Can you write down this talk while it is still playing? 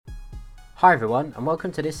Hi everyone, and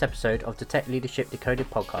welcome to this episode of the Tech Leadership Decoded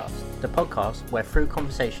podcast, the podcast where through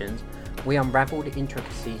conversations we unravel the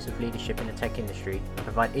intricacies of leadership in the tech industry and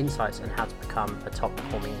provide insights on how to become a top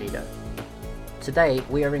performing leader. Today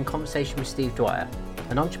we are in conversation with Steve Dwire,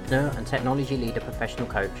 an entrepreneur and technology leader professional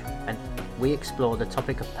coach, and we explore the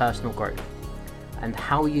topic of personal growth and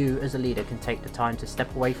how you as a leader can take the time to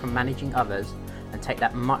step away from managing others and take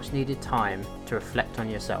that much needed time to reflect on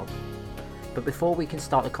yourself. But before we can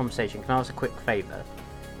start the conversation, can I ask a quick favour?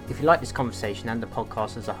 If you like this conversation and the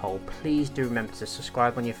podcast as a whole, please do remember to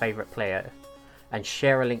subscribe on your favourite player and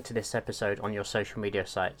share a link to this episode on your social media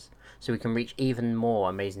sites so we can reach even more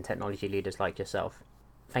amazing technology leaders like yourself.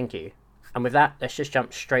 Thank you. And with that, let's just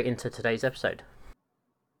jump straight into today's episode.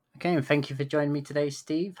 Okay, and thank you for joining me today,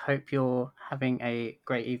 Steve. Hope you're having a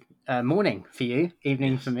great morning for you,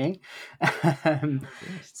 evening for me. Yes,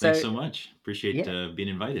 thanks so much. Appreciate being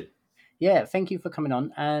invited. Yeah, thank you for coming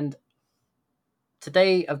on. And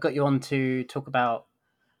today I've got you on to talk about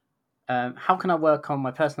how can I work on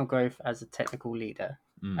my personal growth as a technical leader,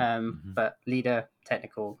 but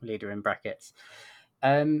technical leader in brackets.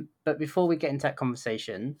 But before we get into that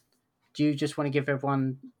conversation, do you just want to give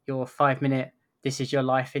everyone your 5-minute, this is your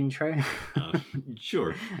life intro?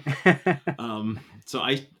 Sure. So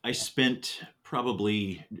I spent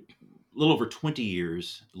probably a little over 20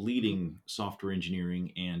 years leading software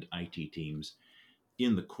engineering and IT teams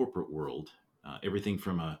in the corporate world, everything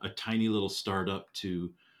from a tiny little startup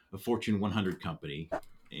to a Fortune 100 company.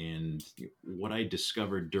 And what I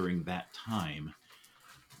discovered during that time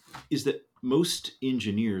is that most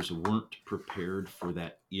engineers weren't prepared for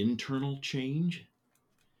that internal change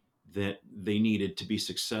that they needed to be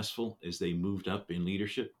successful as they moved up in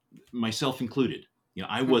leadership, myself included.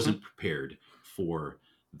 I wasn't prepared for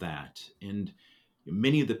that. And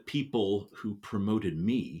many of the people who promoted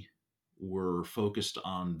me were focused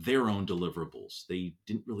on their own deliverables. They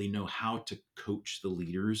didn't really know how to coach the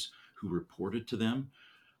leaders who reported to them,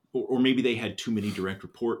 or maybe they had too many direct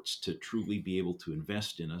reports to truly be able to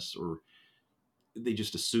invest in us, or they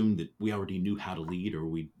just assumed that we already knew how to lead or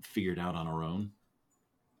we'd figured out on our own.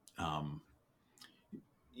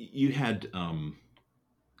 You had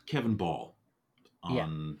Kevin Ball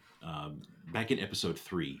on back in episode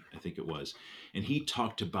 3, I think it was, and he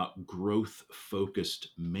talked about growth-focused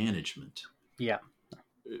management. Yeah.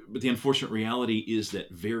 But the unfortunate reality is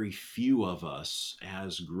that very few of us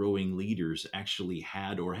as growing leaders actually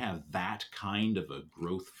had or have that kind of a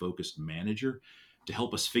growth-focused manager to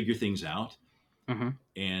help us figure things out.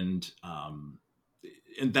 And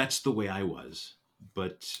that's the way I was.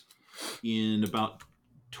 But in about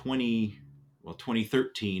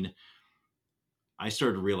 2013, I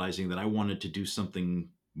started realizing that I wanted to do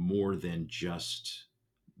something more than just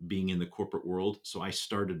being in the corporate world. So I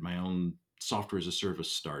started my own software as a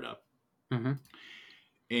service startup.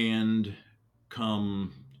 And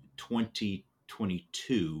come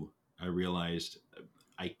 2022, I realized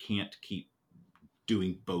I can't keep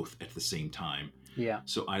doing both at the same time. Yeah.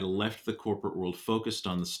 So I left the corporate world, focused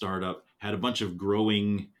on the startup, had a bunch of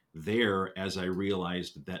growing there as I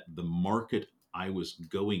realized that the market I was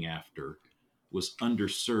going after was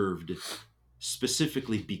underserved,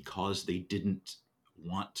 specifically because they didn't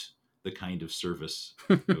want the kind of service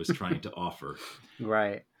I was trying to offer.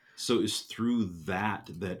 Right. So it was through that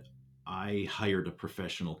I hired a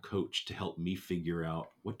professional coach to help me figure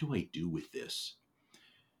out, what do I do with this?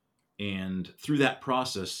 And through that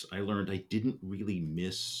process, I learned I didn't really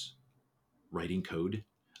miss writing code.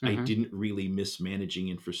 I didn't really miss managing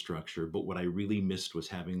infrastructure, but what I really missed was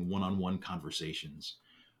having one-on-one conversations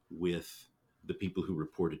with the people who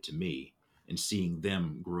reported to me and seeing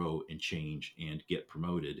them grow and change and get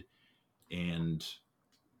promoted. And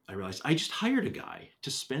I realized I just hired a guy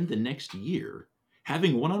to spend the next year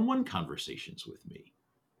having one-on-one conversations with me.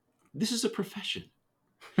 This is a profession.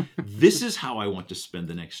 This is how I want to spend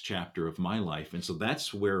the next chapter of my life. And so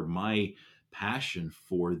that's where my passion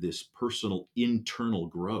for this personal internal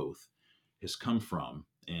growth has come from.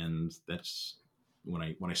 And that's when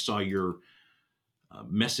I saw your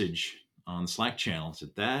message on the Slack channel, I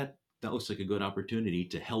said that looks like a good opportunity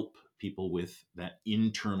to help people with that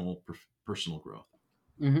internal personal growth.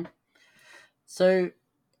 So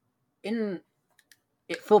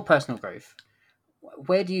for personal growth,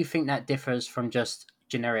 where do you think that differs from just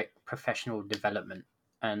generic professional development?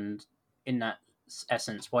 And in that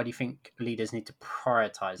essence, why do you think leaders need to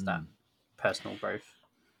prioritize that personal growth?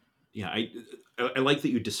 Yeah, I like that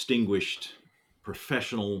you distinguished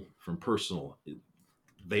professional from personal.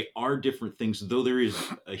 They are different things, though there is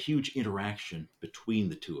a huge interaction between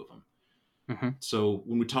the two of them. Mm-hmm. So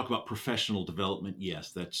when we talk about professional development,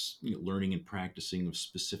 yes, that's learning and practicing of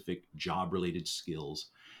specific job-related skills.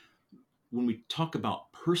 When we talk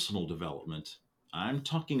about personal development, I'm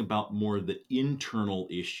talking about more the internal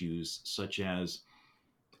issues, such as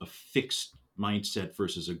a fixed mindset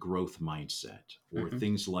versus a growth mindset, or Mm-hmm.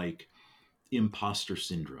 things like imposter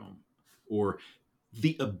syndrome, or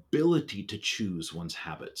the ability to choose one's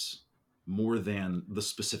habits more than the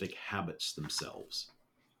specific habits themselves.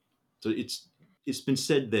 So it's been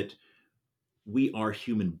said that we are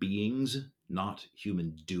human beings, not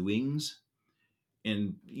human doings.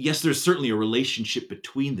 And yes, there's certainly a relationship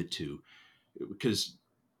between the two, because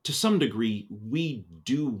to some degree, we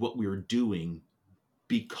do what we're doing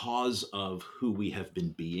because of who we have been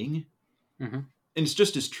being. Mm-hmm. And it's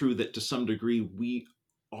just as true that to some degree, we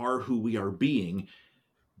are who we are being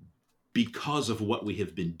because of what we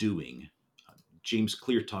have been doing. James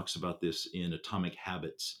Clear talks about this in Atomic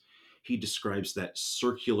Habits. He describes that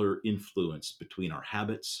circular influence between our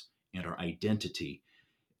habits and our identity.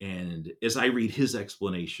 And as I read his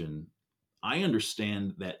explanation, I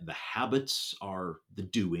understand that the habits are the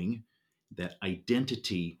doing, that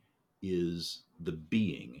identity is the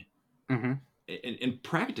being. Mm-hmm. And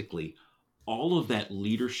practically, all of that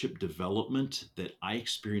leadership development that I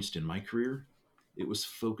experienced in my career, it was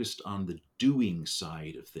focused on the doing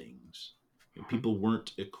side of things. People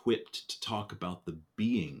weren't equipped to talk about the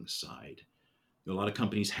being side. A lot of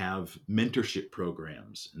companies have mentorship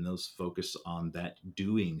programs, and those focus on that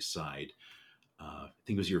doing side. I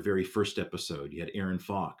think it was your very first episode. You had Aaron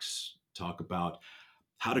Fox talk about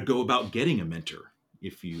how to go about getting a mentor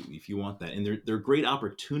if you want that. And there are great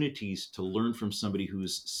opportunities to learn from somebody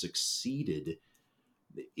who's succeeded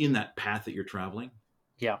in that path that you're traveling,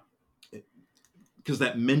 Yeah. because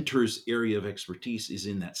that mentor's area of expertise is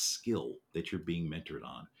in that skill that you're being mentored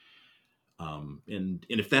on. And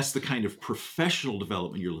if that's the kind of professional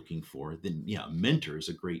development you're looking for, then yeah, mentor is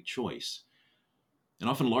a great choice. And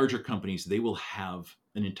often larger companies, they will have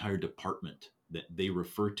an entire department that they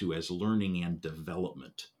refer to as learning and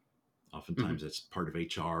development. Mm-hmm. Oftentimes that's part of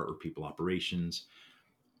HR or people operations.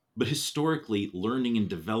 But historically, learning and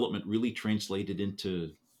development really translated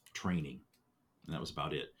into training, and that was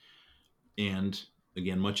about it. And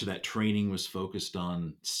again, much of that training was focused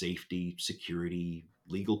on safety, security,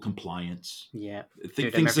 legal compliance, Yeah. Do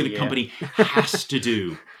them things that every a year. company has to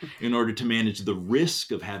do in order to manage the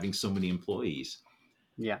risk of having so many employees.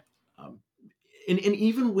 Yeah. Um, and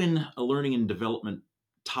even when a learning and development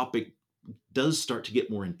topic does start to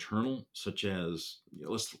get more internal, such as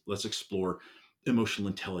let's explore emotional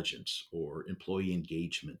intelligence or employee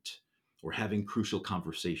engagement or having crucial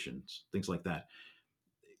conversations, things like that.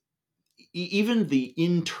 Even the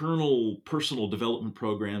internal personal development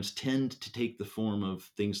programs tend to take the form of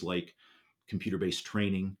things like computer-based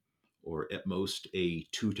training, or at most a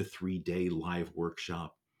 2 to 3 day live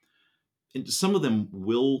workshop. And some of them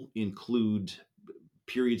will include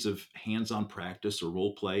periods of hands-on practice or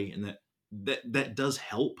role play, and that does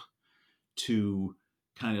help to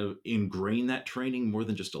kind of ingrain that training more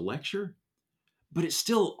than just a lecture, but it's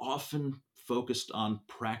still often focused on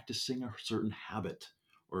practicing a certain habit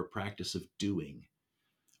or a practice of doing.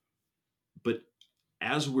 But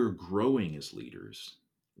as we're growing as leaders,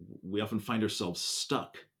 we often find ourselves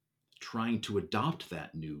stuck trying to adopt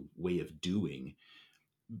that new way of doing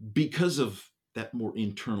because of that more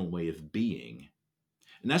internal way of being.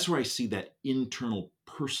 And that's where I see that internal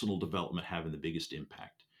personal development having the biggest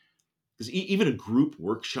impact. Because even a group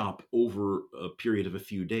workshop over a period of a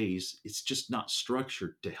few days, it's just not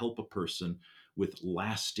structured to help a person with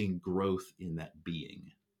lasting growth in that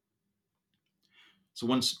being. So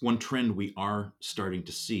one trend we are starting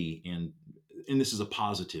to see, and this is a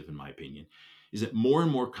positive in my opinion, is that more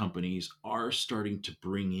and more companies are starting to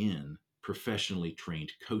bring in professionally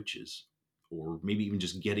trained coaches, or maybe even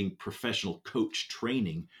just getting professional coach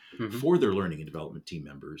training Mm-hmm. for their learning and development team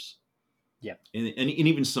members. Yeah. And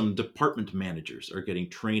even some department managers are getting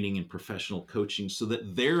training and professional coaching so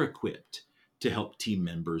that they're equipped to help team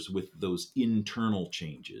members with those internal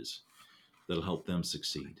changes that'll help them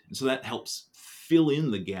succeed. And so that helps fill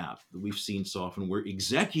in the gap that we've seen so often where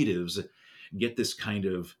executives get this kind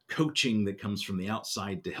of coaching that comes from the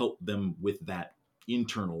outside to help them with that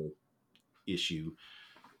internal issue.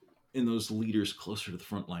 And those leaders closer to the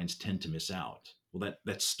front lines tend to miss out. Well,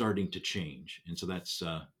 that's starting to change, and so that's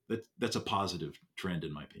a positive trend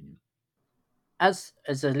in my opinion. As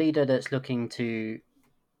a leader that's looking to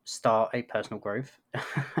start a personal growth,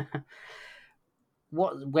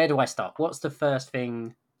 where do I start? What's the first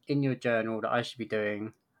thing in your journal that I should be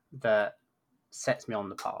doing that sets me on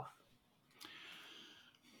the path?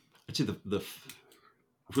 I'd say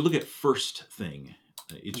if we look at first thing,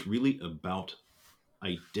 it's really about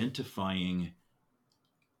identifying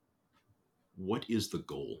what is the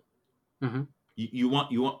goal. Mm-hmm. You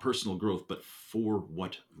want personal growth, but for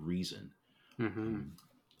what reason? Mm-hmm. Um,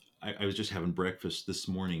 I was just having breakfast this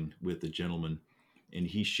morning with a gentleman, and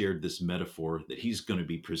he shared this metaphor that he's going to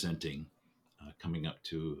be presenting coming up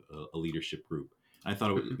to a leadership group. I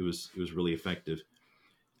thought Mm-hmm. it was really effective.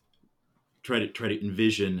 Try to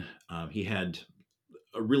envision. He had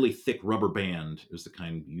a really thick rubber band. It was the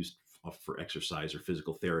kind used for exercise or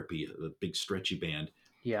physical therapy, a big stretchy band.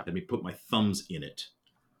 Yeah. Let me put my thumbs in it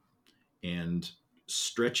and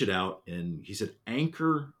stretch it out. And he said,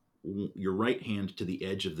 anchor your right hand to the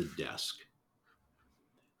edge of the desk.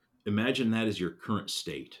 Imagine that as your current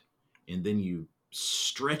state. And then you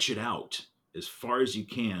stretch it out as far as you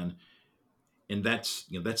can. And that's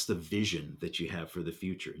the vision that you have for the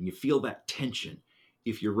future. And you feel that tension.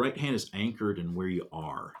 If your right hand is anchored in where you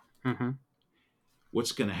are, Mm-hmm.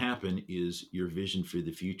 what's going to happen is your vision for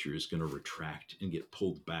the future is going to retract and get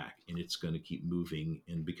pulled back, and it's going to keep moving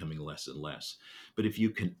and becoming less and less. But if you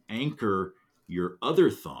can anchor your other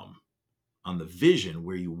thumb on the vision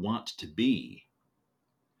where you want to be,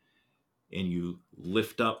 and you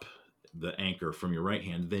lift up the anchor from your right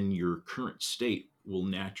hand, then your current state will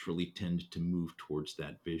naturally tend to move towards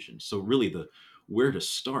that vision. So really the where to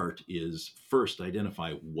start is first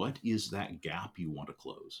identify what is that gap you want to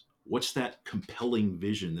close. What's that compelling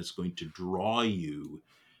vision that's going to draw you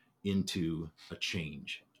into a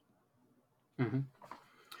change? Mm-hmm.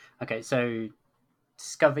 Okay, so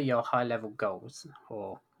discover your high level goals,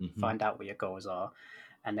 or Mm-hmm. find out what your goals are,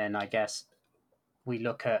 and then I guess we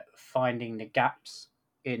look at finding the gaps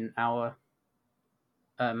in our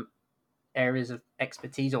um, areas of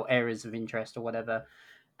expertise or areas of interest or whatever,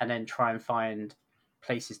 and then try and find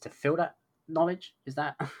places to fill that knowledge. Is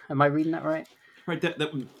that am I reading that right? Right.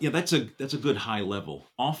 Yeah. That's a good high level.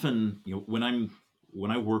 Often, when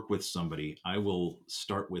I work with somebody, I will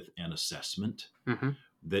start with an assessment Mm-hmm.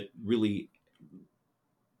 that really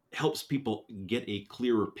helps people get a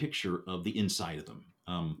clearer picture of the inside of them.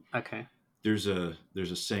 Okay. There's a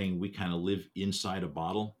saying, we kind of live inside a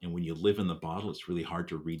bottle, and when you live in the bottle, it's really hard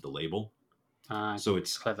to read the label. So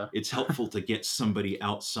It's clever. it's helpful to get somebody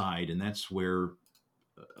outside, and that's where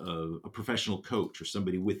a professional coach or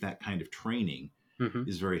somebody with that kind of training Mm-hmm.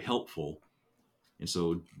 is very helpful. And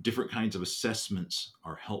so different kinds of assessments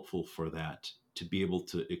are helpful for that, to be able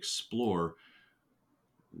to explore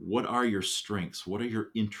what are your strengths, what are your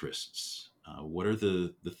interests, what are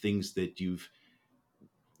the things that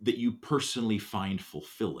you personally find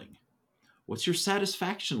fulfilling. What's your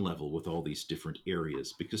satisfaction level with all these different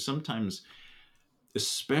areas? Because sometimes,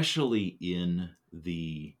 especially in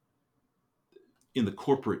the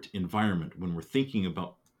corporate environment, when we're thinking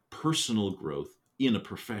about personal growth in a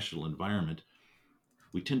professional environment,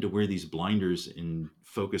 we tend to wear these blinders and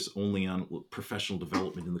focus only on professional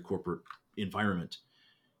development in the corporate environment,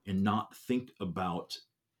 and not think about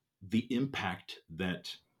the impact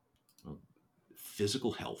that uh,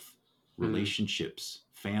 physical health, Mm. relationships,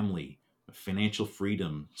 family, financial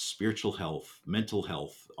freedom, spiritual health, mental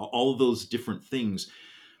health, all of those different things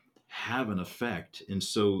have an effect. And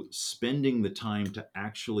so spending the time to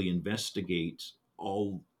actually investigate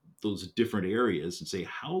all those different areas and say,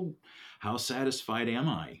 how satisfied am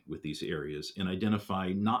I with these areas, and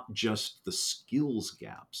identify not just the skills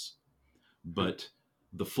gaps, Mm. but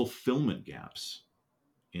the fulfillment gaps,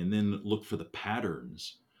 and then look for the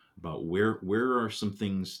patterns about where are some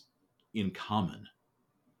things in common,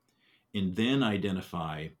 and then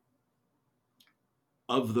identify,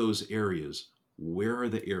 of those areas, where are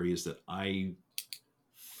the areas that I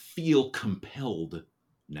feel compelled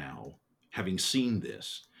now, having seen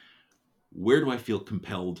this, where do I feel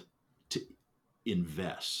compelled to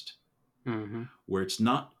invest, Mm-hmm. where it's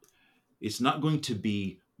not going to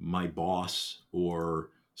be my boss or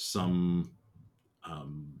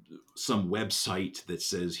um, some website that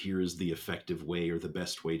says here is the effective way or the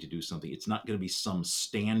best way to do something. It's not going to be some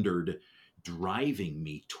standard driving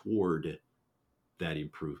me toward that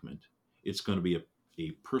improvement. It's going to be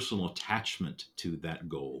a personal attachment to that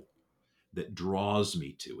goal that draws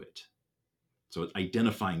me to it. So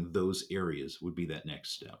identifying those areas would be that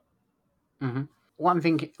next step. Mm-hmm.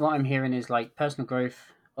 What I'm hearing is like personal growth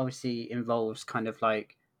obviously involves kind of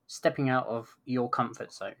like stepping out of your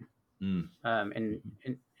comfort zone, Mm.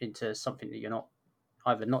 Mhm. into something that you're not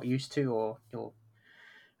either not used to or you're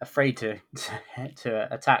afraid to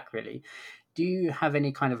to attack. Really, do you have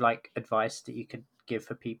any kind of like advice that you could give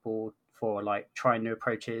for people for like trying new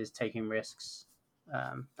approaches, taking risks,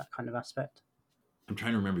 that kind of aspect? I'm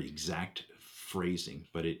trying to remember the exact phrasing,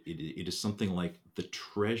 but it is something like the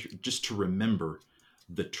treasure, just to remember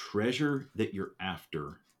the treasure that you're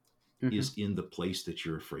after Hmm. is in the place that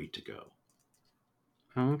you're afraid to go.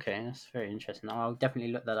 Okay, that's very interesting. I'll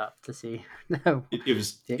definitely look that up to see the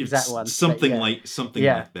exact It's one. But yeah, something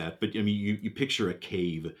yeah, like that. But I mean, you picture a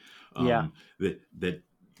cave, yeah, that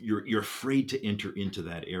you're afraid to enter into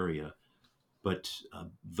that area, but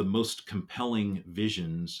the most compelling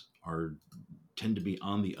visions are tend to be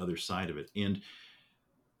on the other side of it, and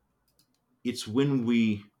it's when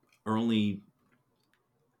we are only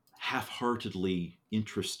half-heartedly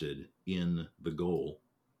interested in the goal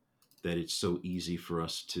that it's so easy for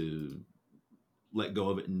us to let go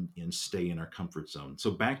of it and stay in our comfort zone.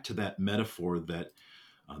 So back to that metaphor that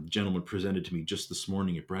the gentleman presented to me just this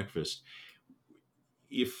morning at breakfast.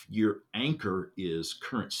 If your anchor is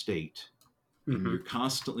current state and hmm, you're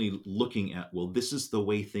constantly looking at, well, this is the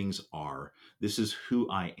way things are, this is who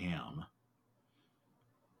I am,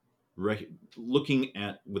 looking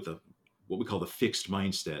at with a what we call the fixed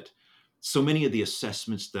mindset. So many of the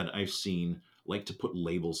assessments that I've seen like to put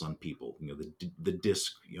labels on people. You know, the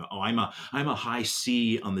disc. You know, oh, I'm a high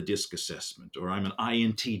C on the disc assessment, or I'm an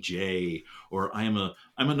INTJ, or I'm a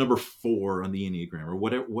number 4 on the Enneagram, or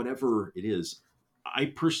whatever it is. I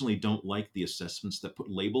personally don't like the assessments that put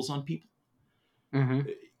labels on people. hmm,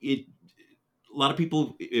 It A lot of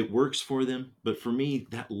people it works for them, but for me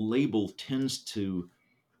that label tends to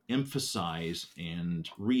emphasize and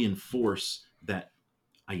reinforce that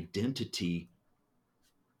identity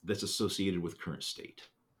that's associated with current state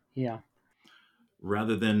yeah,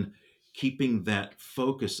 rather than keeping that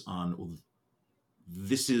focus on, well,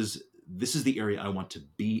 this is the area I want to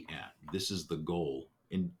be at, this is the goal,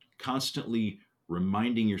 and constantly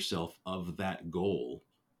reminding yourself of that goal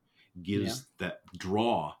yeah, gives that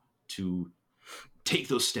draw to take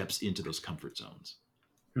those steps into those comfort zones,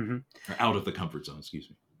 hmm, or out of the comfort zone, excuse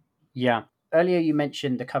me. yeah. Earlier, you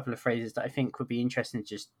mentioned a couple of phrases that I think would be interesting to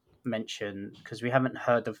just mention because we haven't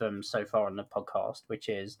heard of them so far on the podcast, which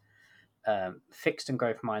is fixed and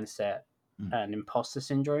growth mindset and imposter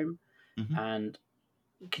syndrome. Mm-hmm. And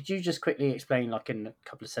could you just quickly explain, like in a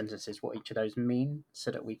couple of sentences, what each of those mean,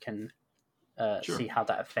 so that we can Sure. see how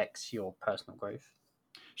that affects your personal growth?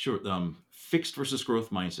 Sure. Fixed versus growth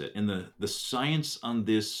mindset, and the science on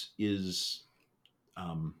this is,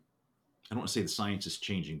 um, I don't want to say the science is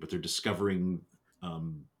changing, but they're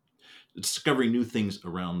um, discovering new things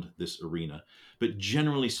around this arena. But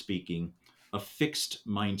generally speaking, a fixed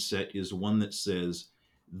mindset is one that says,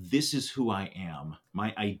 "This is who I am.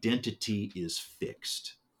 My identity is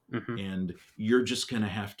fixed, Hmm. and you're just going to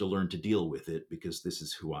have to learn to deal with it because this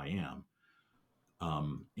is who I am."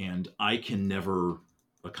 And I can never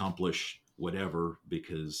accomplish whatever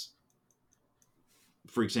because,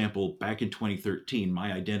 for example, back in 2013,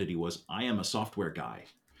 my identity was I am a software guy.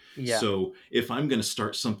 Yeah. So if I'm going to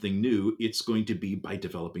start something new, it's going to be by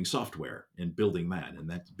developing software and building that. And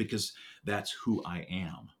that's because that's who I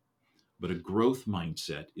am. But a growth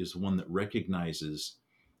mindset is one that recognizes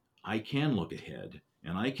I can look ahead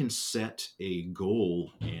and I can set a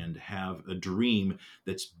goal and have a dream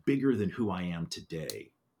that's bigger than who I am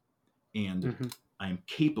today. And Hmm. I'm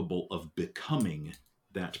capable of becoming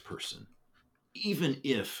that person, even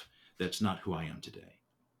if that's not who I am today.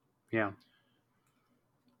 Yeah.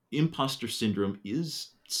 Imposter syndrome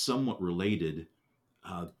is somewhat related.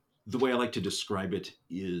 Uh, the way I like to describe it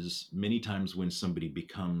is many times when somebody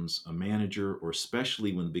becomes a manager, or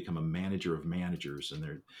especially when they become a manager of managers, and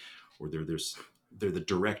they're the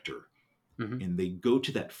director, Hmm. and they go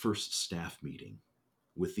to that first staff meeting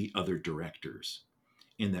with the other directors,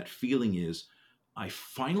 and that feeling is, I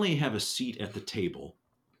finally have a seat at the table,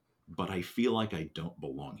 but I feel like I don't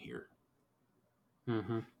belong here.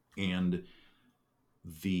 Hmm. And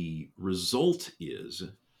the result is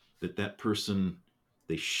that that person,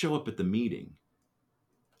 they show up at the meeting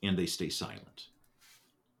and they stay silent.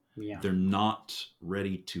 Yeah. They're not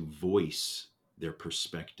ready to voice their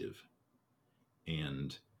perspective.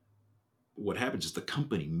 And what happens is the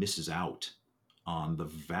company misses out on the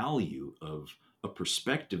value of a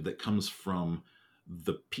perspective that comes from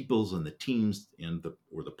the peoples and the teams and the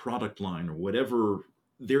product line, or whatever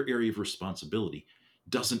their area of responsibility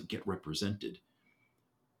doesn't get represented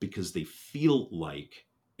because they feel like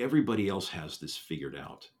everybody else has this figured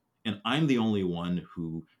out. And I'm the only one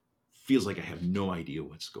who feels like I have no idea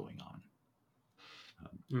what's going on.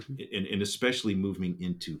 Hmm. And especially moving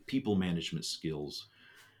into people management skills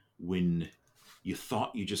when you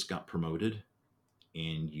thought you just got promoted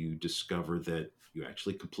and you discover that you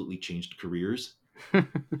actually completely changed careers,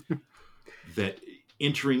 that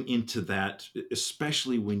entering into that,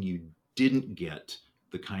 especially when you didn't get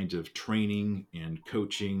the kind of training and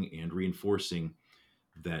coaching and reinforcing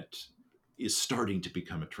that is starting to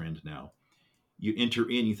become a trend now. You enter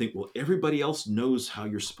in, you think, well, everybody else knows how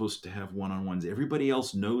you're supposed to have one-on-ones. Everybody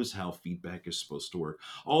else knows how feedback is supposed to work.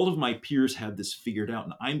 All of my peers have this figured out,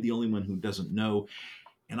 and I'm the only one who doesn't know.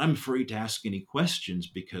 And I'm afraid to ask any questions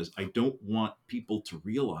because I don't want people to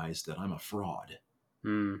realize that I'm a fraud.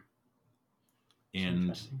 Mm.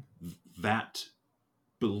 And that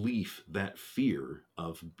belief, that fear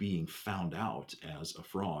of being found out as a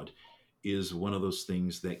fraud is one of those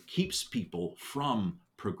things that keeps people from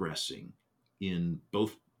progressing in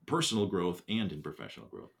both personal growth and in professional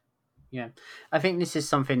growth. Yeah, I think this is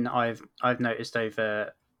something I've noticed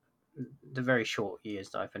over the very short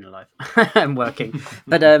years that I've been alive and working.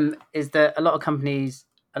 But is that a lot of companies,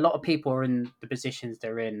 a lot of people are in the positions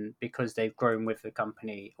they're in because they've grown with the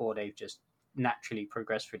company or they've just naturally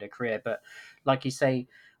progressed through their career. But like you say,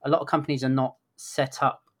 a lot of companies are not set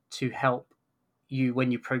up to help you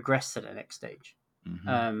when you progress to the next stage.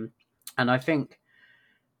 Mm-hmm. And I think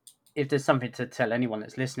if there's something to tell anyone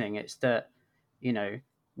that's listening, it's that, you know,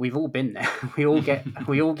 we've all been there. We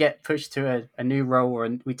all get pushed to a new role, or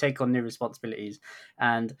we take on new responsibilities.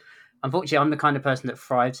 And unfortunately, I'm the kind of person that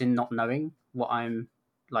thrives in not knowing what I'm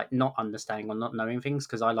like, not understanding or not knowing things,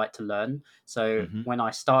 because I like to learn. So Mm-hmm. when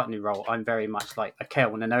I start a new role, I'm very much like, okay, I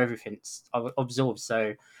want to know everything. I absorb.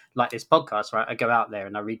 So like this podcast, right? I go out there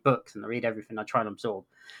and I read books and I read everything. I try and absorb.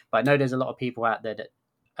 But I know there's a lot of people out there that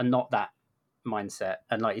are not that mindset,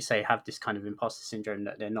 and like you say, have this kind of imposter syndrome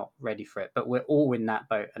that they're not ready for it. But we're all in that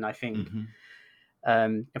boat, and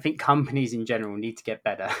Mm-hmm. I think companies in general need to get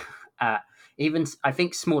better at, even I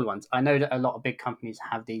think smaller ones. I know that a lot of big companies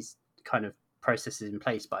have these kind of processes in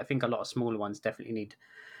place, but I think a lot of smaller ones definitely need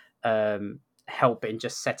help in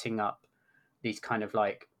just setting up these kind of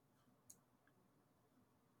like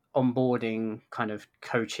onboarding kind of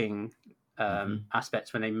coaching Mm-hmm.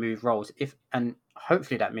 aspects when they move roles. If and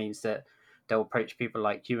hopefully that means that they'll approach people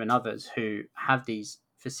like you and others who have these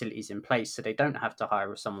facilities in place, so they don't have to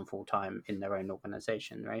hire someone full time in their own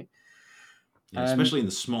organization, right? Yeah, especially in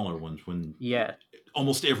the smaller ones when Yeah,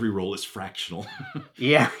 almost every role is fractional.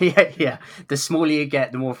 yeah. The smaller you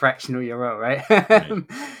get, the more fractional your role, right? Right.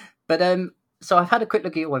 But so I've had a quick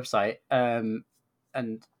look at your website,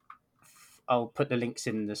 and I'll put the links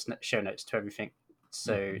in the show notes to everything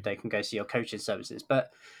so Mm-hmm. they can go see your coaching services.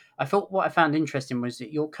 But I thought what I found interesting was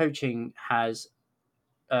that your coaching has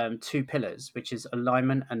two pillars, which is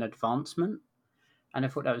alignment and advancement. And I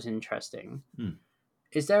thought that was interesting. Mm.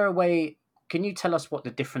 Is there a way? Can you tell us what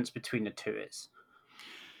the difference between the two is?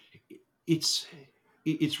 It's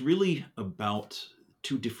it's really about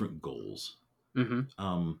two different goals. Mm-hmm.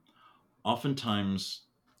 Um, Oftentimes,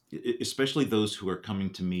 especially those who are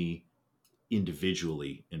coming to me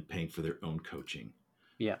individually and paying for their own coaching,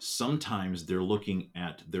 Yeah. sometimes they're looking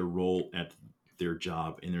at their role at their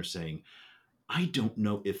job and they're saying, I don't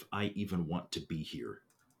know if I even want to be here.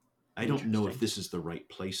 I don't know if Interesting. this is the right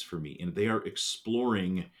place for me. And they are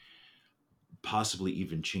exploring possibly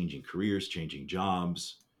even changing careers, changing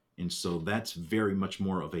jobs. And so that's very much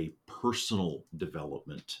more of a personal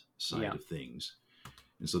development side Yeah. of things.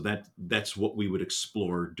 And so that's what we would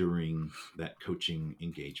explore during that coaching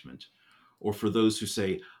engagement. Or for those who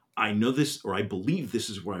say, I know this, or I believe this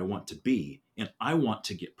is where I want to be, and I want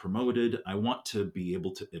to get promoted, I want to be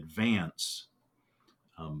able to advance,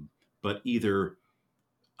 but either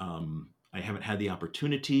I haven't had the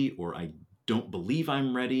opportunity, or I don't believe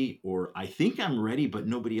I'm ready, or I think I'm ready, but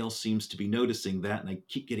nobody else seems to be noticing that, and I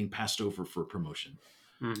keep getting passed over for promotion.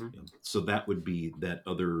 Mm-hmm. So that would be that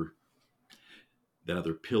other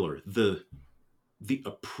pillar. The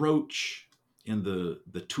approach and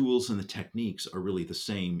the tools and the techniques are really the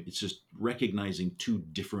same. It's just recognizing two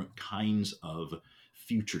different kinds of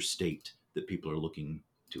future state that people are looking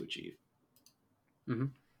to achieve.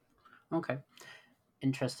 Mm-hmm. Okay.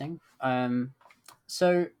 Interesting.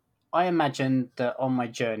 So I imagine that on my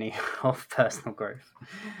journey of personal growth,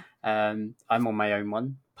 I'm on my own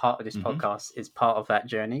one. Part of this Mm-hmm. podcast is part of that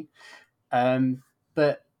journey.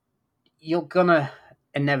 But you're gonna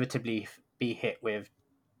inevitably be hit with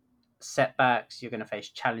setbacks. You're gonna face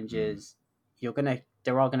Mm. challenges.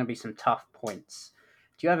 There are gonna be some tough points.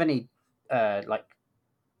 Do you have any like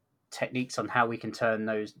techniques on how we can turn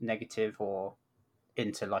those negative or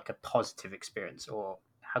into like a positive experience, or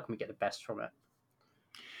how can we get the best from it?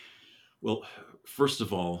 Well, first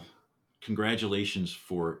of all, congratulations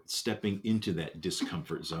for stepping into that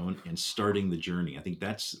discomfort zone and starting the journey. I think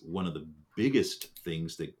that's one of the biggest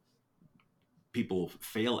things that people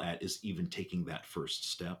fail at, is even taking that first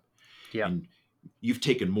step. Yeah. And you've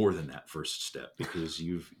taken more than that first step, because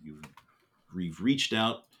you've we've reached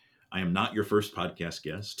out. I am not your first podcast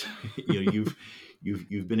guest.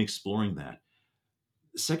 You've been exploring that.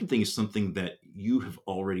 The second thing is something that you have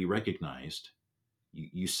already recognized.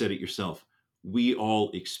 You said it yourself. We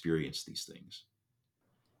all experience these things.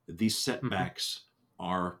 These Mm-hmm. setbacks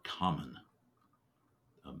are common.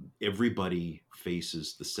 Everybody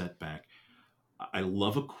faces the setback. I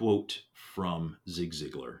love a quote from Zig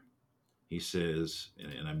Ziglar. He says,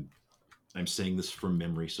 and I'm saying this from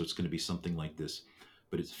memory, so it's going to be something like this,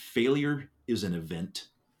 but it's failure is an event,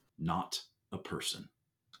 not a person.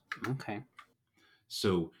 Okay.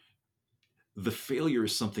 So the failure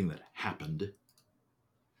is something that happened.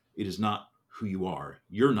 It is not who you are.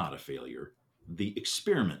 You're not a failure. The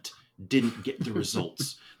experiment didn't get the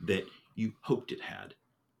results that you hoped it had.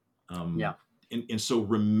 Yeah. Um, and so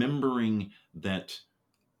remembering that,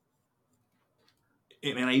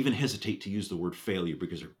 and I even hesitate to use the word failure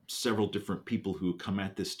because there are several different people who come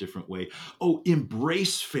at this different way. Oh,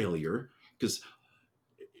 embrace failure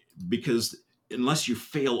because unless you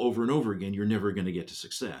fail over and over again, you're never going to get to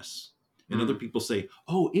success. And other Mm. people say,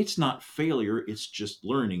 oh, it's not failure, it's just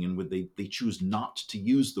learning. And they choose not to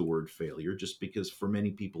use the word failure just because for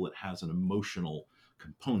many people it has an emotional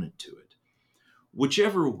component to it.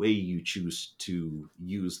 Whichever way you choose to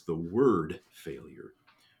use the word failure,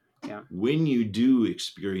 Yeah. when you do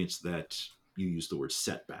experience that, you use the word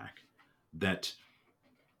setback, that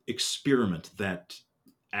experiment, that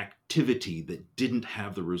activity that didn't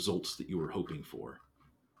have the results that you were hoping for,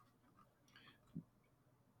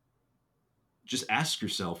 just ask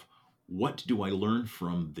yourself, what do I learn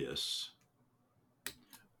from this?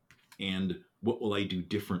 And what will I do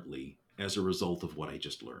differently as a result of what I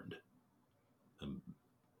just learned? Um,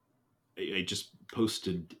 I just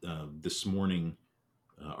posted this morning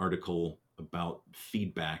article about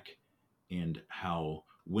feedback and how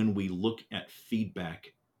when we look at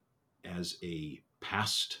feedback as a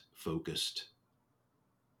past focused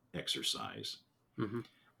exercise, Mm-hmm.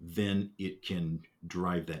 then it can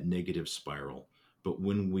drive that negative spiral. But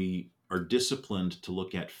when we are disciplined to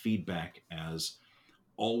look at feedback as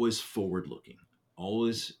always forward looking,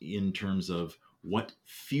 always in terms of what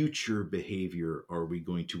future behavior are we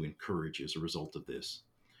going to encourage as a result of this,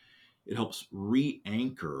 it helps re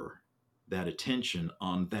anchor that attention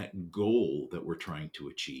on that goal that we're trying to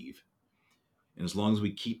achieve. And as long as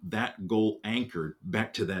we keep that goal anchored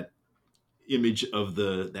back to that image of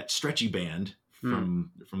that stretchy band Mm.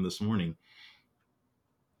 from this morning,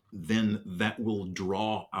 then that will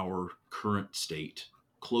draw our current state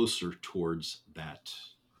closer towards that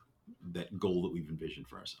goal that we've envisioned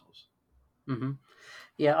for ourselves. Mm-hmm.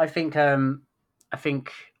 Yeah, I think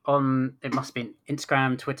on it must be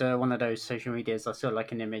Instagram, Twitter, one of those social medias. I saw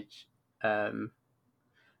like an image um,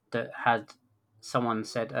 that had someone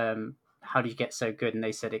said, "How did you get so good?" And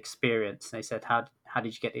they said, "Experience." And they said, "How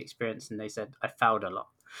did you get the experience?" And they said, "I failed a lot."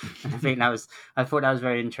 And I thought that was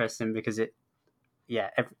very interesting because yeah,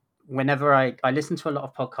 whenever I listen to a lot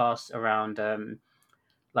of podcasts around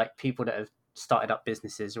like people that have started up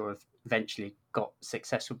businesses or have eventually got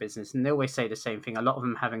successful business, and they always say the same thing. A lot of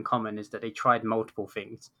them have in common is that they tried multiple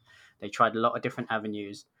things. They tried a lot of different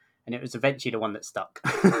avenues, and it was eventually the one that stuck,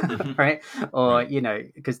 Mm-hmm. right? Or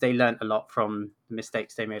Right. because they learned a lot from the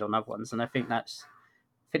mistakes they made on other ones, and I think that's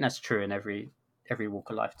true in every walk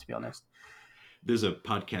of life, to be honest. There's a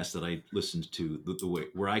podcast that I listened to the way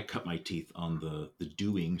where I cut my teeth on the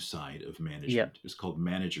doing side of Yep. management. It's called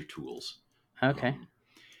Manager Tools. Okay. Um,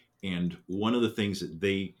 and one of the things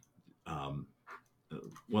that um,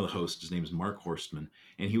 one of the hosts, his name is Mark Horstman,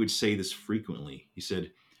 and he would say this frequently. He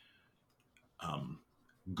said, um,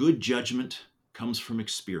 good judgment comes from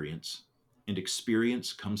experience, and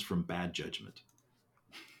experience comes from bad judgment.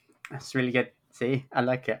 That's really good. See, I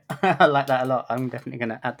like it. I like that a lot. I'm definitely going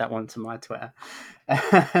to add that one to my Twitter.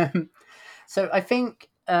 So I think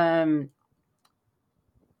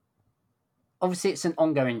obviously it's an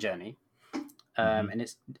ongoing journey, Mm-hmm. and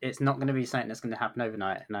it's not going to be something that's going to happen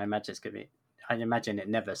overnight. And I imagine it's going to be. I imagine it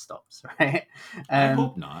never stops, right? I Um,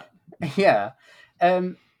 hope not. yeah.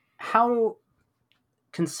 How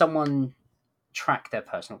can someone track their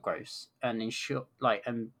personal growth and ensure, like,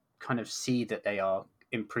 and kind of see that they are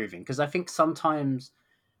improving? Because I think sometimes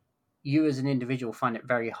you as an individual find it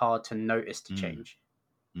very hard to notice the Mm. change.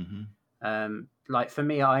 Mm-hmm. Like for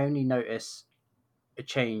me, I only notice a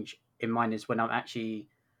change in mine is when I'm actually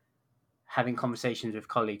having conversations with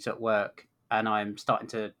colleagues at work and I'm starting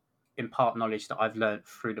to impart knowledge that I've learned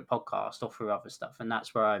through the podcast or through other stuff. And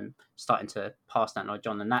that's where I'm starting to pass that knowledge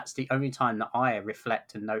on. And that's the only time that I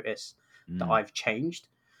reflect and notice that Mm. I've changed.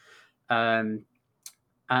 Um,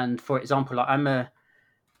 and for example, like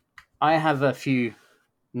I have a few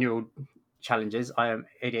neural challenges. I am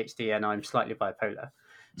ADHD and I'm slightly bipolar.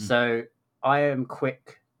 Mm. So I am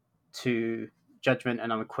quick to judgment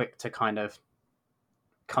and I'm quick to kind of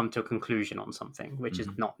come to a conclusion on something, which is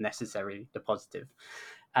not necessarily the positive.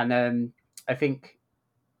 And I think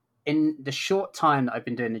in the short time that I've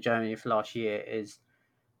been doing the journey for last year is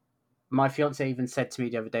my fiance even said to me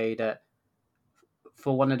the other day that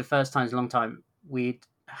for one of the first times in a long time, we'd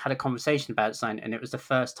had a conversation about something, and it was the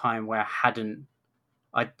first time where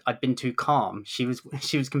I'd been too calm. She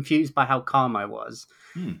was confused by how calm I was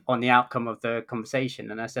on the outcome of the conversation,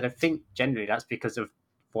 and I said I think generally that's because of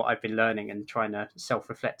what I've been learning and trying to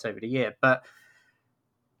self-reflect over the year. But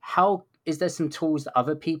how is there some tools that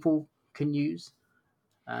other people can use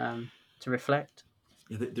to reflect?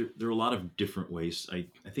 Yeah, there are a lot of different ways. I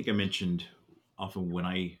think I mentioned often when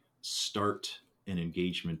I start an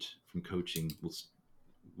engagement from coaching,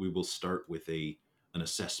 we will start with an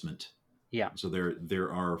assessment. Yeah. So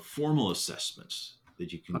there are formal assessments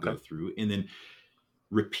that you can Okay. go through, and then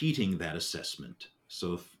repeating that assessment.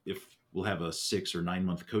 So if we'll have a 6 or 9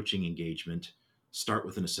 month coaching engagement, start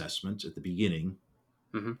with an assessment at the beginning.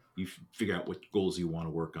 Mm-hmm. You figure out what goals you want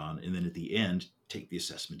to work on, and then at the end, take the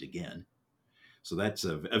assessment again. So that's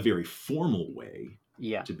a very formal way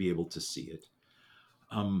Yeah. to be able to see it.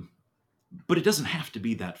 But it doesn't have to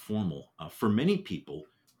be that formal. For many people,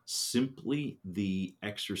 simply the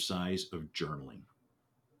exercise of journaling,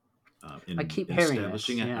 I keep in hearing this.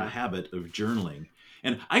 establishing a Yeah. habit of journaling.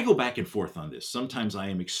 And I go back and forth on this. Sometimes I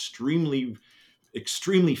am extremely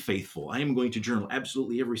faithful. I am going to journal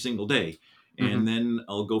absolutely every single day. Mm-hmm. And then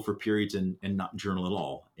I'll go for periods and not journal at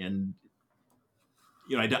all. And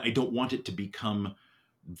I don't want it to become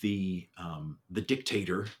the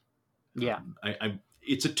dictator. Yeah.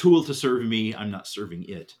 It's a tool to serve me. I'm not serving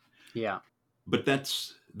it. Yeah. But that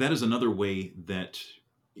is another way that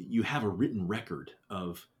you have a written record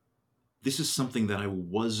of this is something that I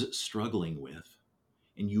was struggling with.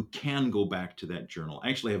 And you can go back to that journal. I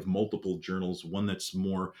actually have multiple journals, one that's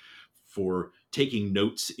more for taking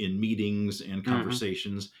notes in meetings and Mm-hmm.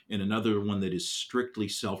 conversations, and another one that is strictly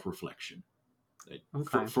self-reflection.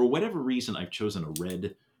 Okay. For whatever reason, I've chosen a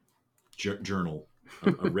red journal,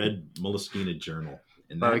 a red Moleskine journal.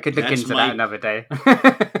 And Well, we could look that's into that my, another day.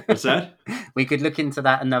 what's that? We could look into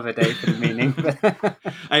that another day for the meaning.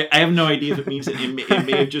 I have no idea if it means it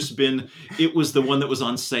may have just been, it was the one that was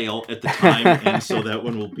on sale at the time. And so that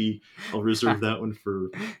one I'll reserve that one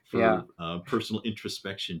for Yeah. personal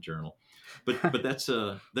introspection journal. But that's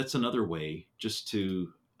another way just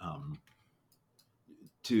to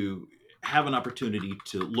have an opportunity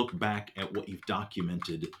to look back at what you've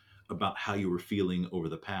documented about how you were feeling over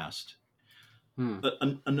the past. Hmm.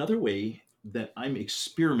 Another way that I'm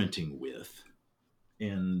experimenting with,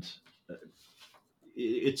 and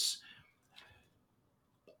it's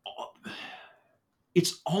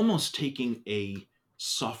it's almost taking a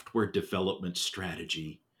software development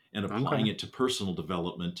strategy and applying Okay. it to personal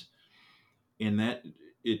development, and that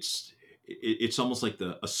it's almost like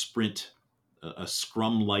a sprint, a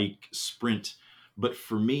scrum like sprint. But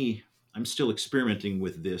for me, I'm still experimenting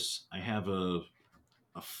with this. I have a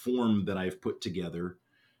form that I've put together.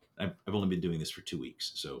 I've only been doing this for 2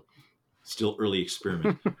 weeks, so still early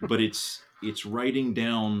experiment. But it's writing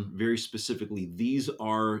down very specifically, these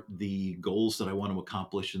are the goals that I want to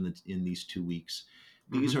accomplish in these 2 weeks.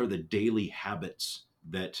 These Mm-hmm. are the daily habits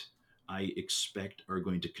that I expect are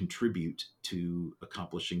going to contribute to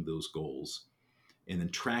accomplishing those goals, and then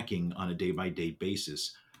tracking on a day by day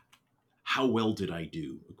basis, how well did I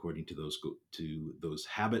do according to those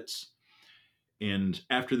habits. And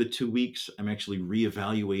after the 2 weeks, I'm actually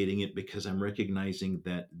reevaluating it, because I'm recognizing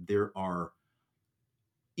that there are,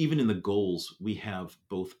 even in the goals, we have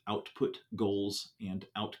both output goals and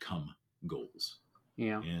outcome goals.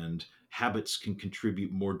 Yeah. And habits can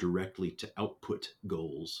contribute more directly to output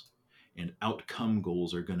goals, and outcome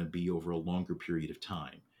goals are going to be over a longer period of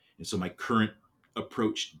time. And so my current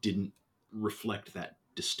approach didn't reflect that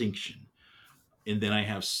distinction. And then I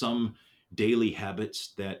have some daily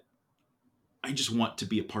habits that I just want to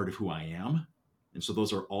be a part of who I am. And so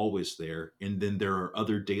those are always there. And then there are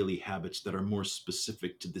other daily habits that are more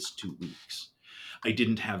specific to this 2 weeks. I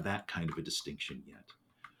didn't have that kind of a distinction yet.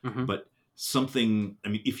 Mm-hmm. But something, I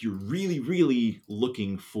mean, if you're really, really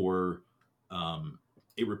looking for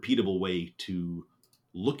a repeatable way to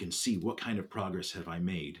look and see what kind of progress have I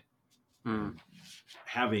made, Mm.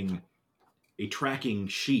 having a tracking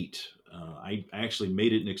sheet. I actually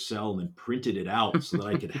made it in Excel and then printed it out so that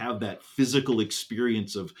I could have that physical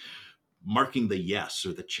experience of marking the yes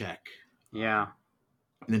or the check. Yeah.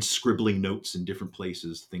 And then scribbling notes in different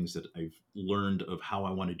places, things that I've learned of how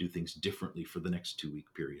I want to do things differently for the next 2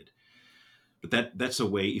 week period. But that's a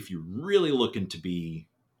way, if you're really looking to be,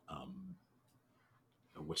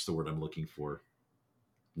 what's the word I'm looking for?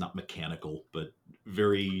 Not mechanical, but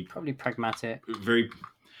very, Probably pragmatic. very,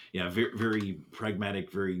 yeah, very, very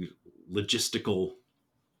pragmatic, very logistical.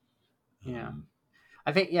 Yeah.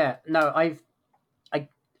 I think, yeah, no, I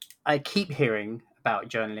I keep hearing about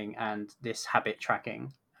journaling and this habit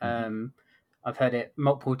tracking. Mhm. I've heard it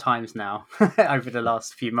multiple times now over the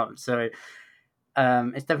last few months, so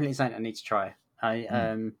it's definitely something I need to try.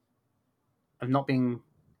 Mm. I've not been.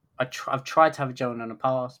 I've tried to have a journal in the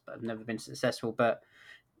past, but I've never been successful. But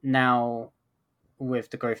now,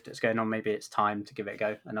 with the growth that's going on, maybe it's time to give it a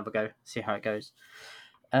go, another go, see how it goes.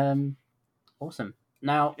 Um, awesome.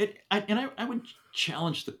 Now, I would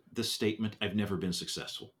challenge the statement, I've never been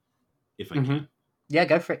successful, if I mhm. can. Yeah,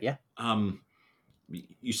 go for it. Yeah. Um,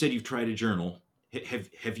 you said you've tried a journal.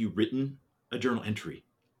 Have you written a journal entry?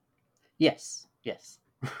 Yes. Yes.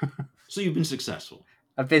 So you've been successful.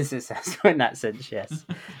 I've been successful in that sense. Yes.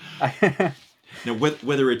 Now,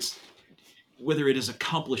 whether it has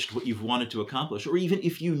accomplished what you've wanted to accomplish, or even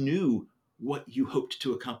if you knew what you hoped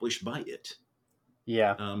to accomplish by it,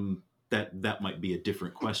 Yeah. that might be a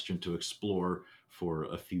different question to explore for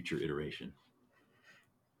a future iteration.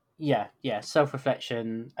 Yeah. Yeah. Self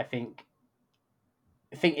reflection. I think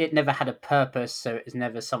it never had a purpose, so it's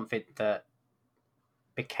never something that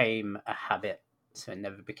became a habit. So it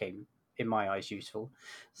never became, in my eyes, useful.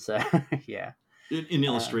 So yeah. An Um,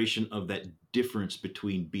 illustration of that difference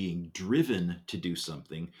between being driven to do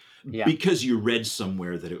something yeah. because you read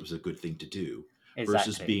somewhere that it was a good thing to do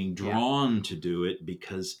versus Exactly. being Yeah. drawn to do it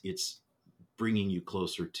because it's bringing you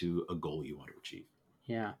closer to a goal you want to achieve.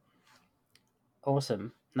 Yeah.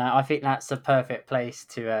 Awesome. Now I think that's a perfect place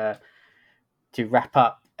to wrap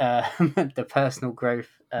up the personal growth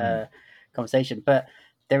Mm. conversation. But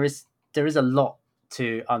there is there is a lot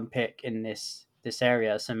to unpick in this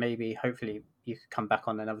area. So maybe hopefully you could come back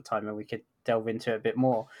on another time and we could delve into it a bit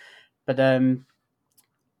more. But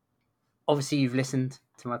obviously you've listened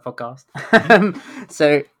to my podcast, Mhm.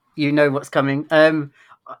 so you know what's coming.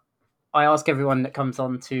 I ask everyone that comes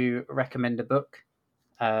on to recommend a book.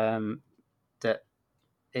 That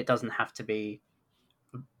it doesn't have to be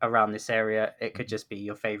around this area. It could Mhm. just be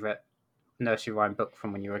your favorite nursery rhyme book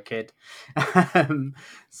from when you were a kid.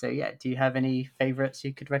 So yeah, do you have any favorites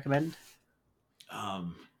you could recommend?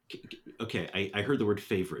 Um, okay, I heard the word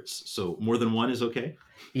favorites, so more than one is okay.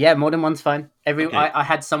 Yeah, more than one's fine. Okay, I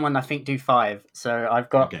had someone I think do five, so I've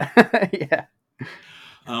got okay. yeah.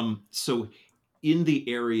 So in the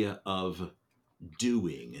area of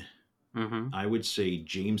doing, Mhm. I would say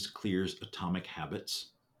James Clear's Atomic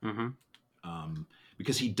Habits, Mhm. um,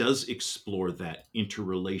 because he does explore that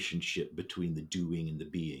interrelationship between the doing and the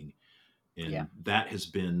being, Yeah. and that has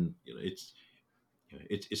been, it's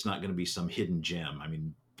not going to be some hidden gem. I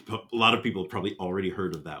mean, a lot of people have probably already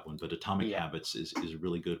heard of that one, but Atomic Yeah. Habits is a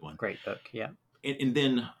really good one. Great book. Yeah. And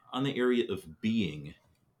then on the area of being,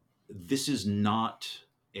 this is not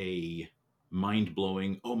a mind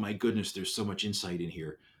blowing, oh my goodness, there's so much insight in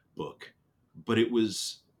here book, but it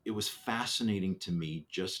was fascinating to me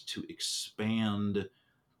just to expand,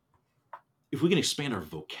 if we can expand our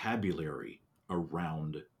vocabulary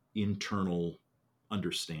around internal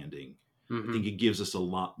understanding. I think Mhm. it gives us a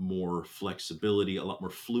lot more flexibility, a lot more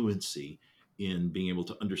fluency in being able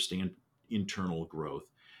to understand internal growth.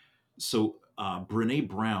 So, Brene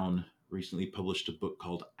Brown recently published a book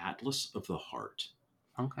called Atlas of the Heart,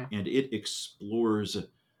 Okay. and it explores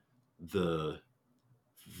the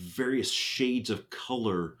various shades of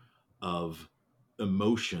color of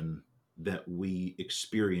emotion that we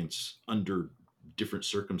experience under different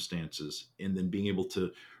circumstances, and then being able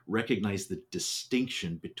to recognize the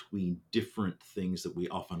distinction between different things that we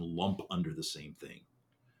often lump under the same thing.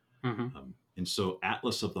 Mhm. And so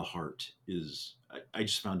Atlas of the Heart is, I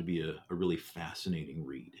just found to be a really fascinating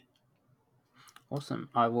read. Awesome.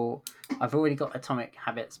 I will. I've already got Atomic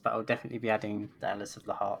Habits, but I'll definitely be adding the Alice of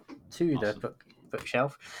the Heart to the Awesome.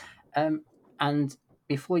 bookshelf. Um, and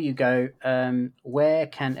before you go, where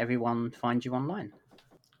can everyone find you online?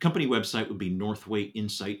 Company website would be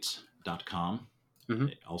northwayinsights.com. Hmm.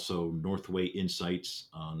 Also, Northway Insights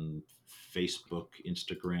on Facebook,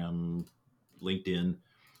 Instagram, LinkedIn,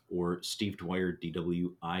 or Steve Dwire,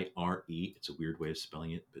 Dwire. It's a weird way of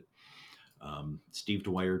spelling it, but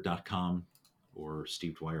stevedwire.com or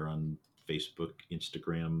Steve Dwire on Facebook,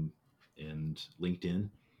 Instagram, and LinkedIn.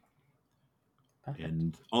 Perfect.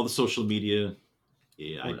 And all the social media,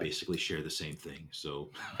 yeah, I All basically share the same thing. So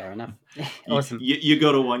fair enough. you, Awesome. you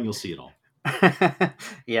go to one, you'll see it all.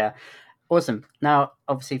 Yeah. Awesome. Now,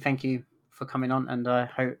 obviously, thank you for coming on, and I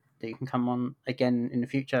hope that you can come on again in the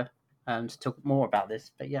future. to talk more about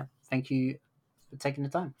this. But yeah, thank you for taking the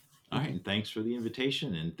time. All right, and thanks for the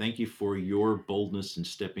invitation, and thank you for your boldness in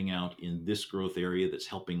stepping out in this growth area that's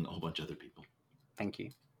helping a whole bunch of other people. Thank you.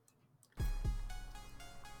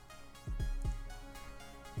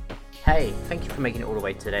 Hey, thank you for making it all the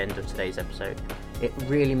way to the end of today's episode. It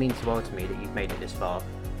really means the world to me that you've made it this far.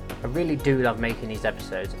 I really do love making these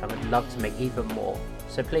episodes and would love to make even more.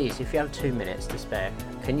 So please, if you have 2 minutes to spare,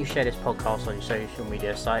 can you share this podcast on your social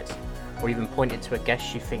media sites, or even point it to a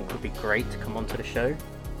guest you think would be great to come onto the show?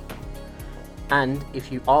 And if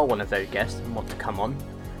you are one of those guests and want to come on,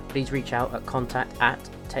 please reach out at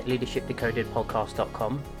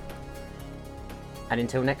contact@techleadershipdecodedpodcast.com. And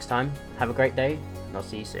until next time, have a great day, and I'll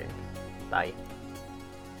see you soon. Bye.